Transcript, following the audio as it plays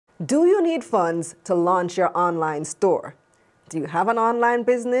Do you need funds to launch your online store? Do you have an online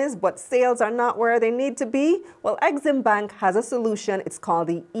business, but sales are not where they need to be? Well, EXIM Bank has a solution. It's called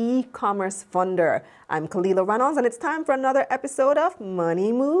the E-Commerce Funder. I'm Kalilah Reynolds, and it's time for another episode of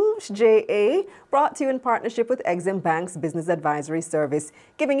Money Moves JA, brought to you in partnership with EXIM Bank's Business Advisory Service,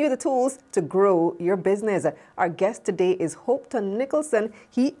 giving you the tools to grow your business. Our guest today is Hopeton Nicholson.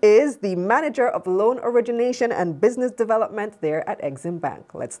 He is the Manager of Loan Origination and Business Development there at EXIM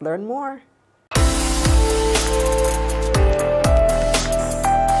Bank. Let's learn more.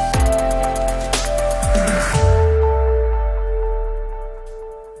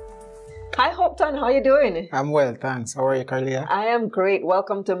 Hi, Hopeton. How are you doing? I'm well, thanks. How are you, Kalilah? I am great.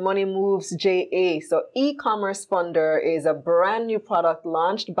 Welcome to Money Moves JA. So, E-Commerce Funder is a brand new product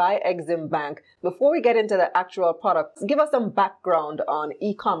launched by EXIM Bank. Before we get into the actual product, give us some background on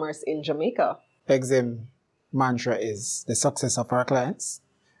e-commerce in Jamaica. EXIM mantra is the success of our clients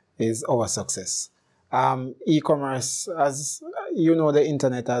is our success. E-commerce, as you know, the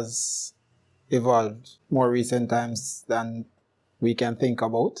internet has evolved more recent times than we can think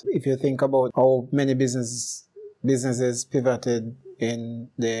about. If you think about how many businesses pivoted in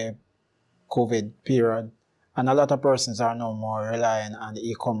the COVID period, and a lot of persons are now more relying on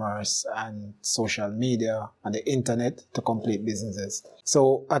e-commerce and social media and the internet to complete businesses.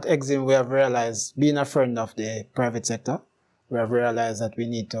 So at EXIM, we have realized, being a friend of the private sector, we have realized that we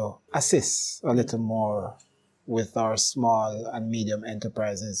need to assist a little more with our small and medium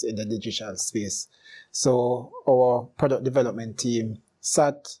enterprises in the digital space. So our product development team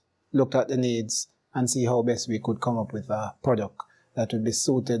looked at the needs and see how best we could come up with a product that would be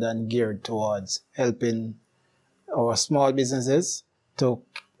suited and geared towards helping our small businesses to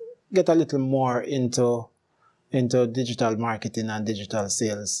get a little more into digital marketing and digital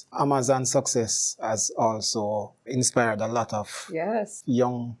sales. Amazon's success has also inspired a lot of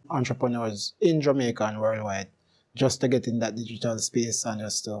young entrepreneurs in Jamaica and worldwide just to get in that digital space and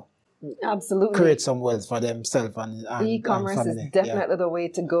just to create some wealth for themselves and e-commerce is definitely the way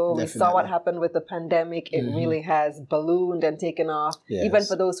to go. Definitely. We saw what happened with the pandemic. It really has ballooned and taken off. Yes. Even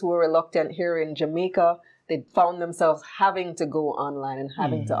for those who were reluctant here in Jamaica, they found themselves having to go online and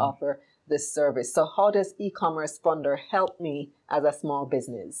having to offer this service. So how does E-Commerce Funder help me as a small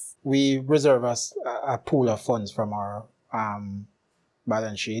business? We reserve a pool of funds from our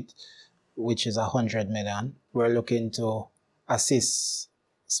balance sheet, which is 100 million. We're looking to assist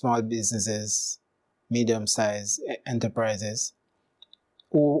small businesses, medium-sized enterprises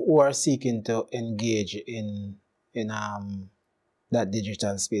who are seeking to engage in that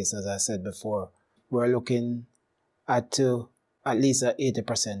digital space, as I said before. We're looking at least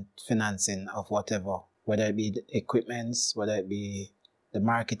 80% financing of whatever, whether it be the equipments, whether it be the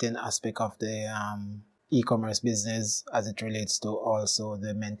marketing aspect of the e-commerce business as it relates to also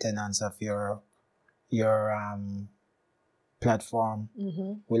the maintenance of your platform.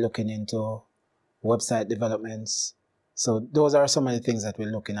 We're looking into website developments. So those are some of the things that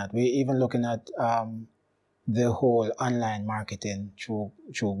we're looking at. We're even looking at the whole online marketing through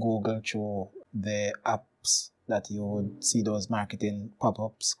Google, through the apps that you would see those marketing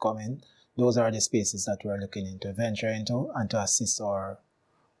pop-ups coming. Those are the spaces that we're looking into, venture into, and to assist our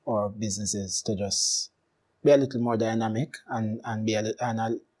businesses to just be a little more dynamic and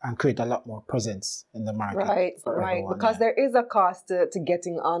create a lot more presence in the market. Right. Because there is a cost to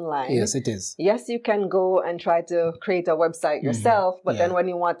getting online. Yes, it is. Yes, you can go and try to create a website yourself, but then when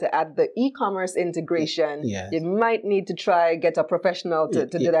you want to add the e-commerce integration, you might need to get a professional to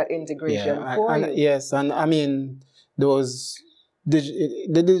do that integration for you. Yes, and I mean, the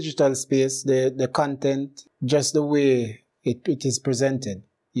digital space, the content, just the way it is presented,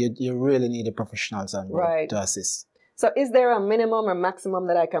 you really need the professionals on board to assist. So is there a minimum or maximum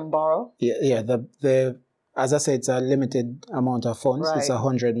that I can borrow? Yeah. As I said, it's a limited amount of funds. It's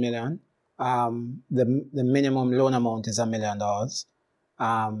 100 million. The minimum loan amount is $1 million.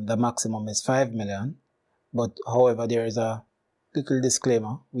 The maximum is 5 million. But however, there is a little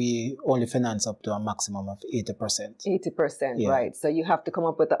disclaimer. We only finance up to a maximum of 80%. 80%, right. So you have to come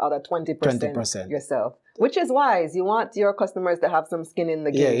up with the other 20% yourself, which is wise. You want your customers to have some skin in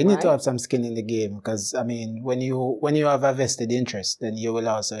the game. Yeah, you need to have some skin in the game because, I mean, when you have a vested interest, then you will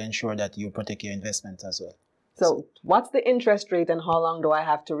also ensure that you protect your investment as well. So what's the interest rate and how long do I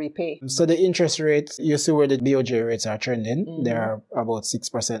have to repay? So the interest rates, you see where the BOJ rates are trending. They're about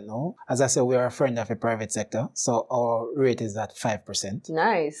 6% now. As I said, we are a friend of the private sector. So our rate is at 5%.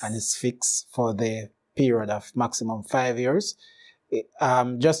 Nice. And it's fixed for the period of maximum 5 years.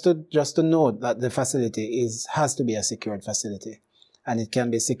 Just to note that the facility has to be a secured facility. And it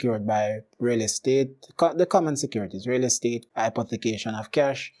can be secured by real estate, the common securities, real estate, hypothecation of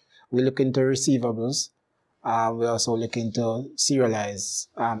cash, We look into receivables. We also look into serialized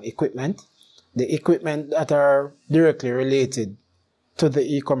equipment. The equipment that are directly related to the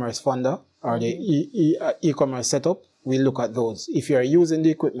e-commerce funder or the e-commerce setup, we look at those. If you are using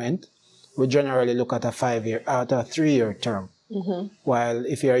the equipment, we generally look at a 3-year term. While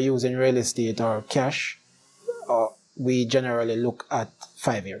if you are using real estate or cash, we generally look at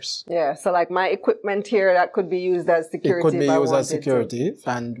 5 years. Yeah, so like my equipment here, that could be used as security. It could be used as security,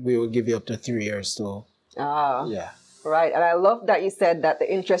 and we will give you up to 3 years to. Yeah. Right, and I love that you said that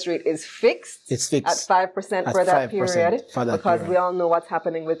the interest rate is fixed. It's fixed at 5% for that period. Because we all know what's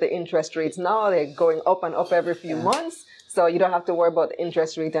happening with the interest rates now. They're going up and up every few months. So you don't have to worry about the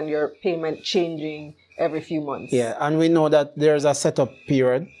interest rate and your payment changing every few months. Yeah, and we know that there's a setup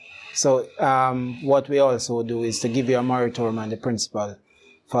period. So what we also do is to give you a moratorium on the principal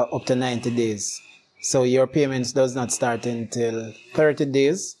for up to 90 days. So your payments does not start until 30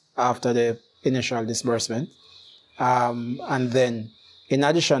 days after the initial disbursement. And then in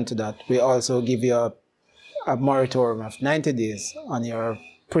addition to that, we also give you a moratorium of 90 days on your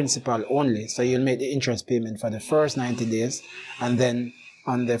principal only. So you'll make the interest payment for the first 90 days, and then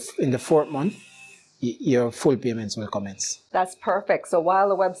in the fourth month, your full payments will commence. That's perfect. So while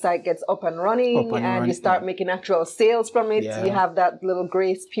the website gets up and running you start making actual sales from it, you have that little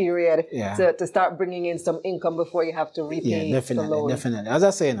grace period to start bringing in some income before you have to repay the loan. Definitely. As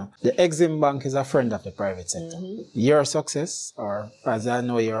I say now, the EXIM Bank is a friend of the private sector. Your success, or as I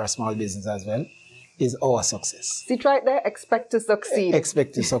know you're a small business as well, is our success. See right there, expect to succeed.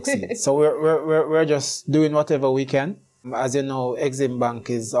 Expect to succeed. So we're just doing whatever we can. As you know, EXIM Bank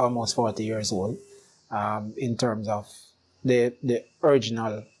is almost 40 years old. In terms of the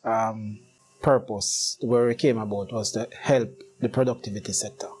original purpose where it came about was to help the productivity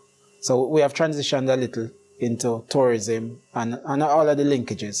sector. So we have transitioned a little into tourism and all of the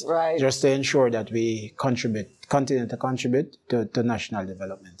linkages, just to ensure that we continue to contribute to national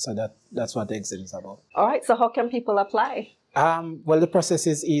development. So that's what EXIM is about. All right, so how can people apply? Well, the process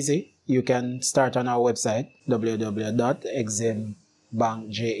is easy. You can start on our website,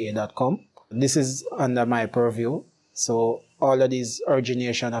 www.eximbankja.com. This is under my purview, so all of these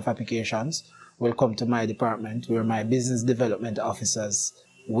origination of applications will come to my department where my business development officers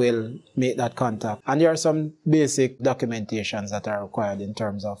will make that contact. And there are some basic documentations that are required in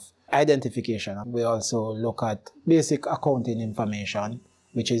terms of identification. We also look at basic accounting information,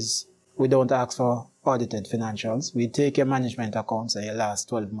 which is, we don't ask for audited financials. We take your management accounts and your last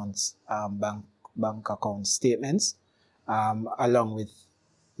 12 months bank account statements, along with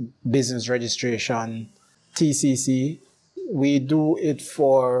business registration, TCC. We do it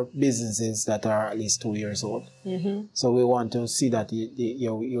for businesses that are at least 2 years old. So we want to see that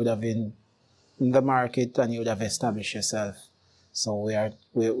you would have been in the market and you would have established yourself. So we have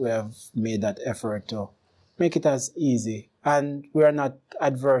made that effort to make it as easy. And we are not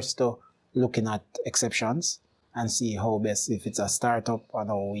adverse to looking at exceptions and see how best, if it's a startup, and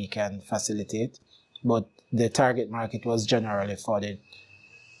how we can facilitate. But the target market was generally for the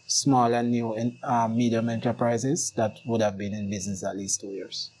small and new medium enterprises that would have been in business at least 2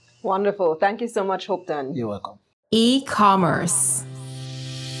 years. Wonderful. Thank you so much, Hopeton. You're welcome. E-commerce.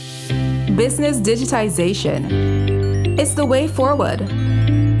 Business digitization. It's the way forward.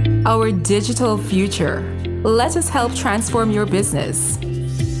 Our digital future. Let us help transform your business.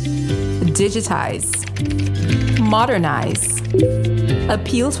 Digitize. Modernize.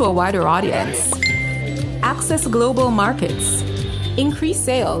 Appeal to a wider audience. Access global markets. Increase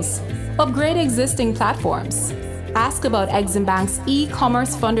sales, upgrade existing platforms. Ask about EXIM Bank's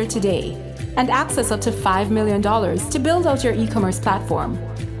e-commerce funder today and access up to $5 million to build out your e-commerce platform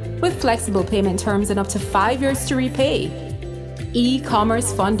with flexible payment terms and up to 5 years to repay.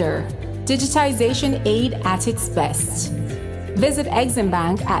 E-commerce funder, digitization aid at its best. Visit EXIM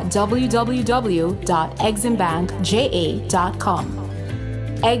Bank at www.eximbankja.com.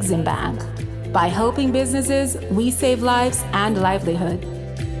 EXIM Bank. By helping businesses, we save lives and livelihood.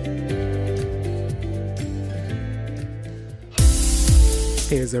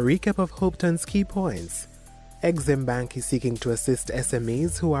 Here's a recap of Hopeton's key points. EXIM Bank is seeking to assist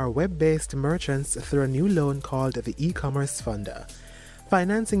SMEs who are web-based merchants through a new loan called the Ecommerce Funder.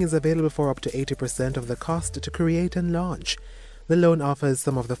 Financing is available for up to 80% of the cost to create and launch. The loan offers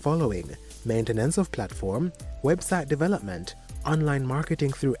some of the following: maintenance of platform, website development, online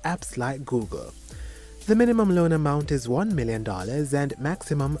marketing through apps like Google. The minimum loan amount is $1 million and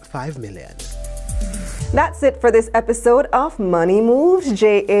maximum $5 million. That's it for this episode of Money Moves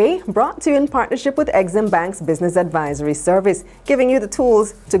JA, brought to you in partnership with EXIM Bank's Business Advisory Service, giving you the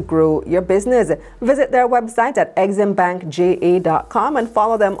tools to grow your business. Visit their website at eximbankja.com and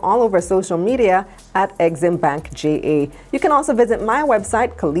follow them all over social media at eximbankja. You can also visit my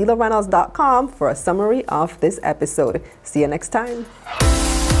website, KalilahReynolds.com, for a summary of this episode. See you next time.